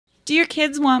Do your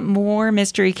kids want more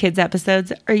Mystery Kids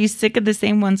episodes? Are you sick of the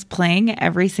same ones playing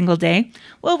every single day?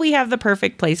 Well, we have the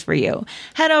perfect place for you.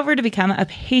 Head over to become a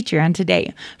Patreon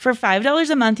today. For $5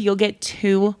 a month, you'll get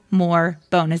 2 more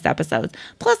bonus episodes,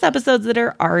 plus episodes that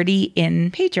are already in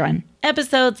Patreon.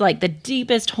 Episodes like The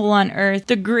Deepest Hole on Earth,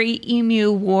 The Great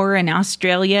Emu War in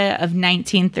Australia of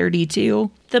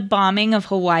 1932, the bombing of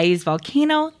Hawaii's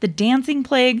volcano, the dancing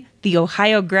plague, the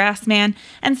Ohio grassman,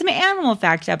 and some animal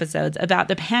fact episodes about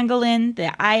the pangolin,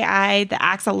 the ai, the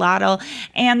axolotl,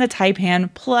 and the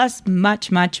taipan, plus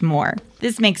much, much more.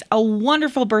 This makes a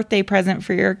wonderful birthday present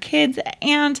for your kids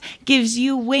and gives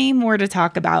you way more to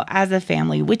talk about as a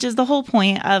family, which is the whole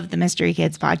point of the Mystery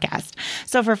Kids podcast.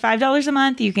 So for $5 a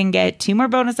month, you can get 2 more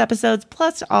bonus episodes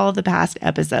plus all of the past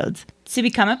episodes. To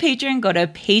become a patron, go to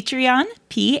Patreon,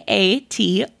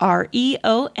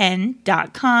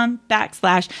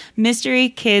 patreon.com/Mystery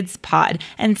Kids Pod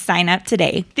and sign up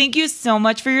today. Thank you so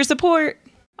much for your support.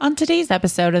 On today's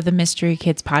episode of the Mystery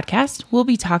Kids podcast, we'll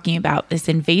be talking about this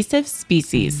invasive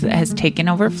species that has taken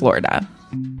over Florida.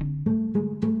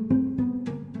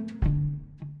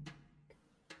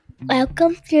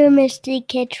 Welcome to the Mystery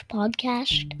Kids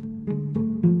podcast.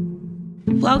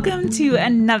 Welcome to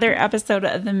another episode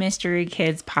of the Mystery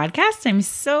Kids podcast. I'm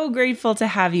so grateful to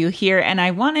have you here, and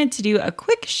I wanted to do a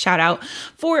quick shout out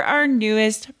for our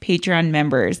newest Patreon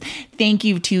members. Thank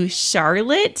you to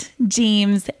Charlotte,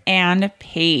 James, and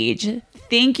Paige.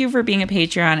 Thank you for being a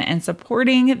Patreon and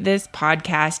supporting this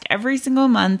podcast. Every single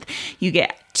month, you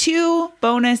get 2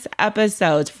 bonus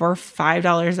episodes for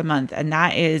 $5 a month, and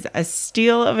that is a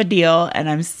steal of a deal, and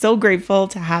I'm so grateful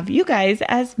to have you guys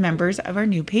as members of our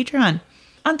new Patreon.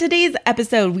 On today's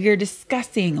episode, we are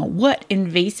discussing what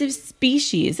invasive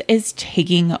species is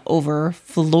taking over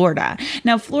Florida.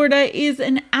 Now, Florida is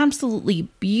an absolutely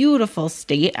beautiful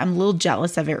state. I'm a little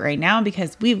jealous of it right now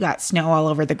because we've got snow all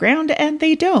over the ground and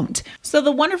they don't. So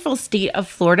the wonderful state of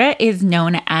Florida is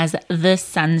known as the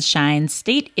Sunshine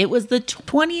State. It was the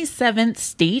 27th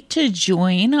state to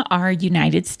join our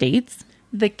United States.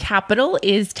 The capital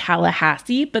is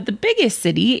Tallahassee, but the biggest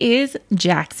city is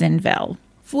Jacksonville.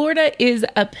 Florida is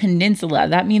a peninsula.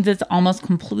 That means it's almost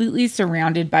completely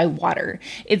surrounded by water.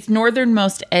 Its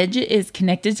northernmost edge is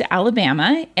connected to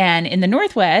Alabama and in the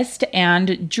northwest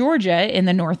and Georgia in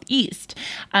the northeast.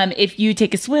 If you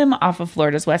take a swim off of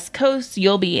Florida's west coast,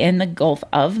 you'll be in the Gulf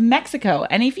of Mexico.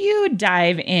 And if you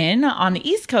dive in on the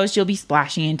east coast, you'll be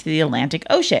splashing into the Atlantic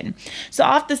Ocean. So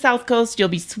off the south coast, you'll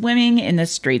be swimming in the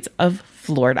Straits of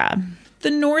Florida. The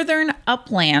northern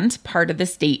upland part of the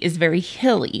state is very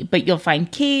hilly, but you'll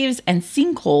find caves and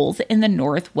sinkholes in the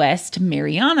northwest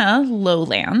Mariana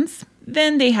lowlands.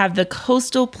 Then they have the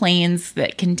coastal plains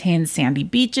that contain sandy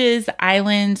beaches,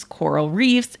 islands, coral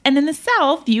reefs, and in the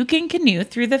south, you can canoe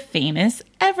through the famous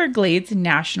Everglades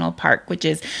National Park, which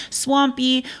is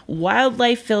swampy,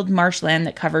 wildlife-filled marshland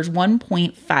that covers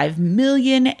 1.5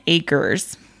 million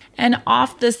acres. And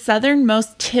off the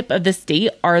southernmost tip of the state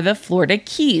are the Florida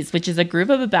Keys, which is a group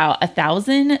of about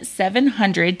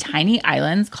 1,700 tiny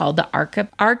islands called the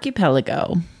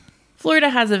archipelago. Florida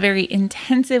has a very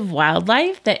intensive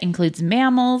wildlife that includes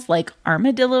mammals like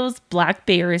armadillos, black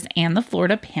bears, and the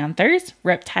Florida panthers,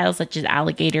 reptiles such as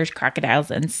alligators, crocodiles,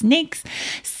 and snakes,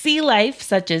 sea life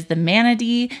such as the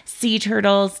manatee, sea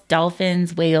turtles,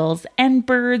 dolphins, whales, and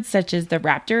birds such as the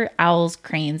raptor, owls,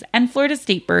 cranes, and Florida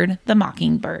state bird, the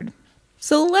mockingbird.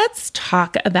 So let's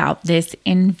talk about this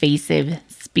invasive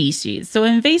species. So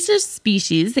invasive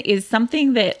species is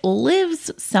something that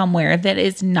lives somewhere that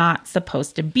is not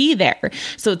supposed to be there.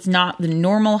 So it's not the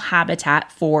normal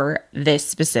habitat for this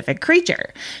specific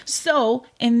creature. So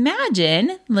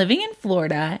imagine living in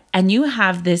Florida and you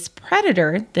have this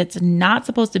predator that's not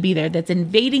supposed to be there, that's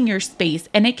invading your space,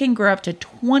 and it can grow up to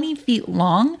 20 feet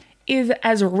long, is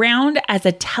as round as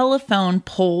a telephone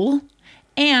pole,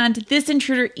 and this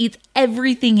intruder eats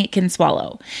everything it can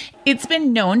swallow. It's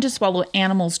been known to swallow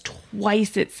animals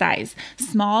twice its size.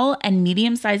 Small and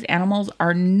medium-sized animals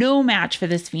are no match for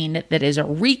this fiend that is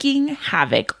wreaking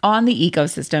havoc on the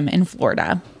ecosystem in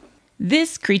Florida.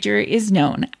 This creature is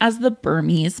known as the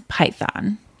Burmese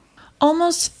python.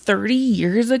 Almost 30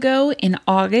 years ago, in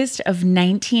August of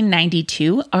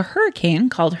 1992, a hurricane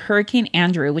called Hurricane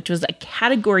Andrew, which was a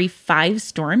Category 5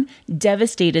 storm,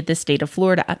 devastated the state of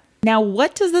Florida. Now,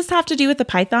 what does this have to do with the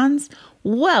pythons?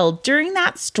 Well, during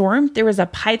that storm, there was a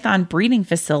python breeding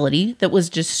facility that was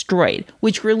destroyed,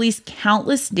 which released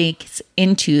countless snakes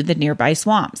into the nearby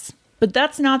swamps. But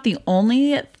that's not the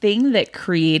only thing that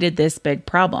created this big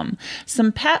problem.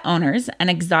 Some pet owners and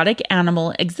exotic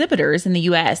animal exhibitors in the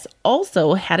U.S.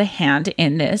 also had a hand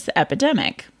in this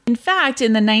epidemic. In fact,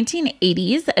 in the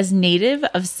 1980s, as native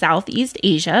of Southeast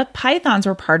Asia, pythons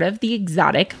were part of the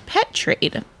exotic pet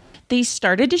trade. They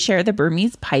started to share the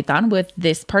Burmese python with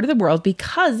this part of the world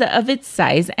because of its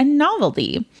size and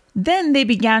novelty. Then they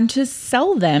began to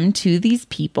sell them to these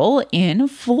people in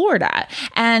Florida.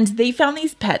 And they found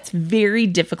these pets very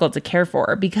difficult to care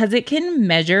for because it can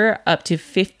measure up to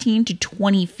 15 to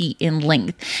 20 feet in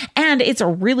length. And it's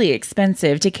really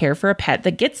expensive to care for a pet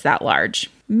that gets that large.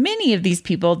 Many of these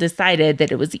people decided that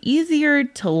it was easier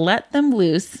to let them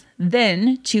loose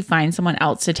than to find someone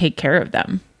else to take care of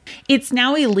them. It's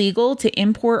now illegal to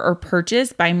import or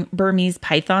purchase by Burmese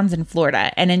pythons in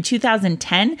Florida. And in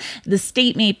 2010, the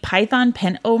state made python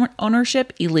pen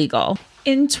ownership illegal.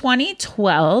 In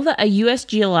 2012, a U.S.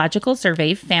 Geological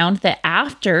Survey found that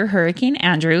after Hurricane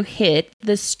Andrew hit,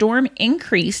 the storm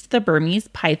increased the Burmese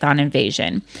python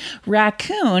invasion.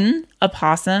 Raccoon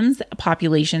opossums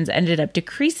populations ended up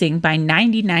decreasing by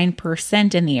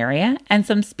 99% in the area, and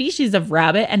some species of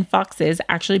rabbit and foxes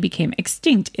actually became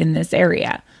extinct in this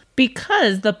area.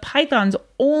 Because the python's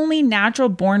only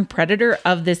natural-born predator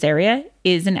of this area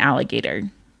is an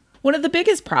alligator. One of the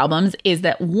biggest problems is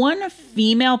that one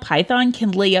female python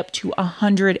can lay up to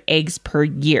 100 eggs per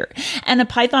year, and a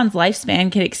python's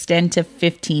lifespan can extend to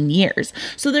 15 years.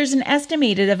 So there's an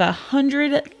estimated of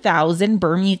 100,000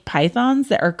 Burmese pythons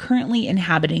that are currently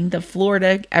inhabiting the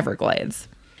Florida Everglades.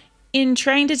 In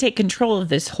trying to take control of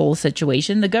this whole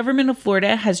situation, the government of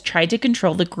Florida has tried to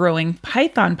control the growing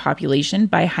python population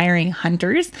by hiring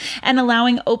hunters and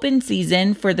allowing open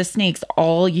season for the snakes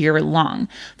all year long.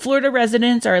 Florida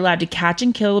residents are allowed to catch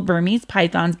and kill Burmese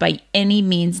pythons by any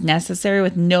means necessary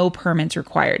with no permits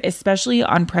required, especially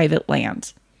on private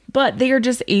land. But they are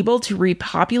just able to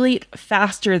repopulate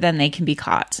faster than they can be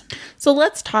caught. So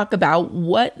let's talk about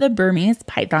what the Burmese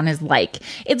python is like.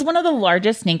 It's one of the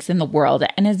largest snakes in the world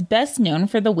and is best known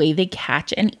for the way they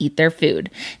catch and eat their food.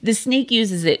 The snake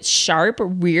uses its sharp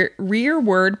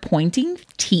rearward pointing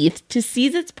teeth to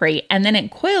seize its prey, and then it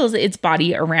coils its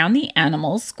body around the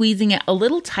animal, squeezing it a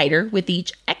little tighter with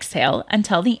each exhale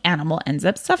until the animal ends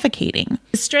up suffocating.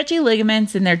 The stretchy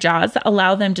ligaments in their jaws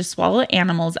allow them to swallow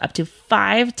animals up to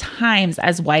 5 times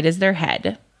as wide as their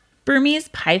head. Burmese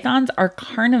pythons are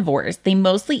carnivores. They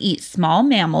mostly eat small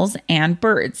mammals and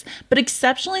birds, but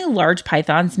exceptionally large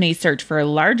pythons may search for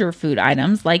larger food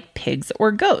items like pigs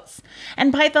or goats.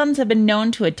 And pythons have been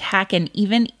known to attack and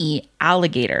even eat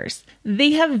alligators.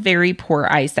 They have very poor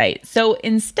eyesight, so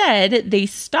instead they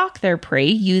stalk their prey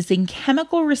using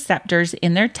chemical receptors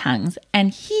in their tongues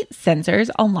and heat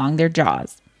sensors along their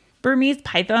jaws. Burmese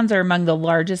pythons are among the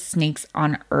largest snakes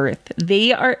on Earth.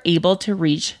 They are able to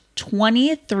reach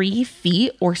 23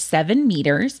 feet or 7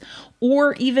 meters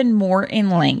or even more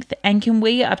in length and can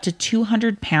weigh up to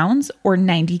 200 pounds or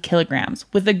 90 kilograms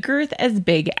with a girth as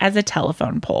big as a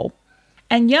telephone pole.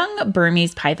 And young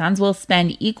Burmese pythons will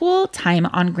spend equal time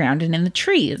on ground and in the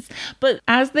trees. But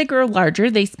as they grow larger,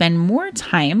 they spend more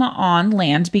time on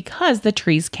land because the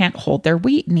trees can't hold their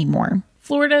weight anymore.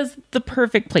 Florida's the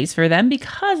perfect place for them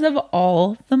because of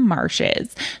all the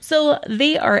marshes. So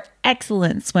they are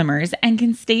excellent swimmers and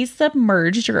can stay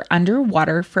submerged or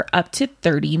underwater for up to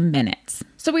 30 minutes.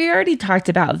 So we already talked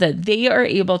about that they are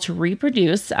able to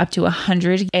reproduce up to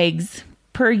 100 eggs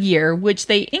per year, which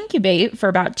they incubate for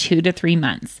about 2 to 3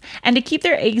 months. And to keep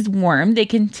their eggs warm, they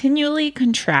continually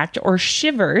contract or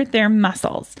shiver their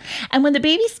muscles. And when the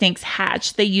baby snakes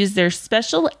hatch, they use their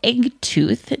special egg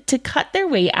tooth to cut their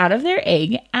way out of their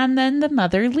egg, and then the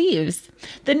mother leaves.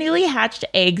 The newly hatched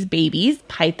babies,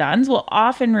 pythons, will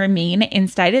often remain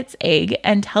inside its egg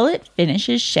until it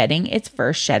finishes shedding its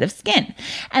first shed of skin,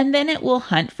 and then it will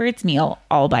hunt for its meal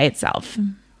all by itself.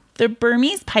 The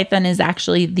Burmese python is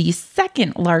actually the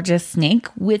second largest snake,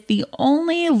 with the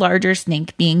only larger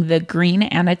snake being the green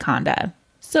anaconda.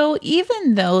 So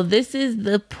even though this is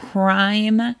the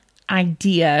prime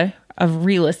idea of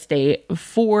real estate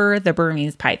for the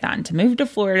Burmese python, to move to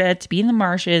Florida, to be in the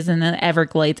marshes and the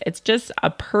Everglades, it's just a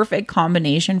perfect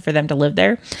combination for them to live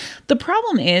there. The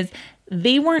problem is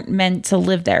they weren't meant to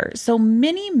live there. So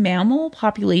many mammal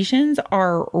populations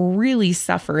are really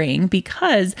suffering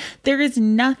because there is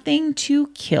nothing to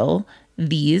kill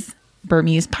these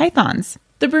Burmese pythons.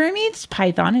 The Burmese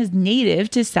python is native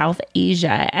to South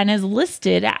Asia and is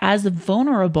listed as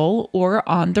vulnerable or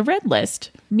on the red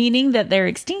list, meaning that their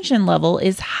extinction level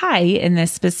is high in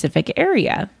this specific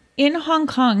area. In Hong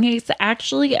Kong, it's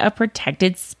actually a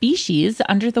protected species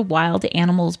under the Wild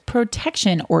Animals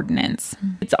Protection Ordinance.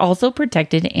 It's also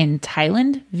protected in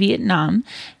Thailand, Vietnam,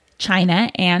 China,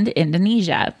 and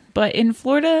Indonesia. But in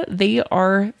Florida, they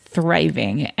are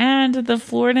thriving, and the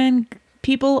Floridan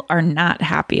people are not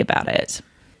happy about it.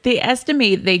 They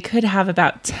estimate they could have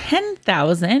about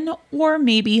 10,000 or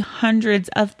maybe hundreds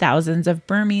of thousands of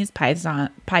Burmese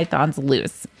pythons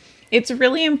loose. It's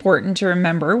really important to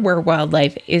remember where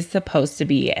wildlife is supposed to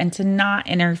be and to not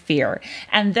interfere.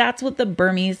 And that's what the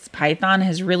Burmese python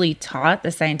has really taught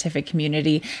the scientific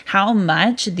community, how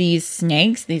much these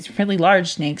snakes, these really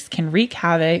large snakes, can wreak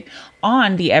havoc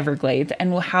on the Everglades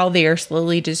and how they are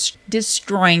slowly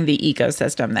destroying the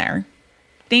ecosystem there.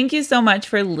 Thank you so much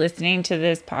for listening to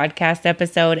this podcast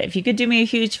episode. If you could do me a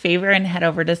huge favor and head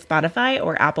over to Spotify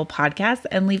or Apple Podcasts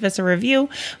and leave us a review.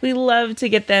 We love to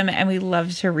get them and we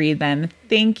love to read them.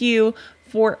 Thank you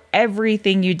for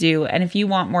everything you do. And if you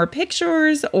want more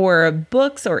pictures or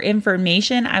books or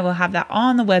information, I will have that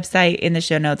on the website in the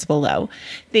show notes below.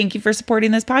 Thank you for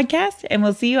supporting this podcast, and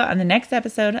we'll see you on the next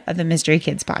episode of the Mystery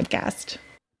Kids Podcast.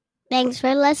 Thanks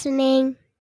for listening.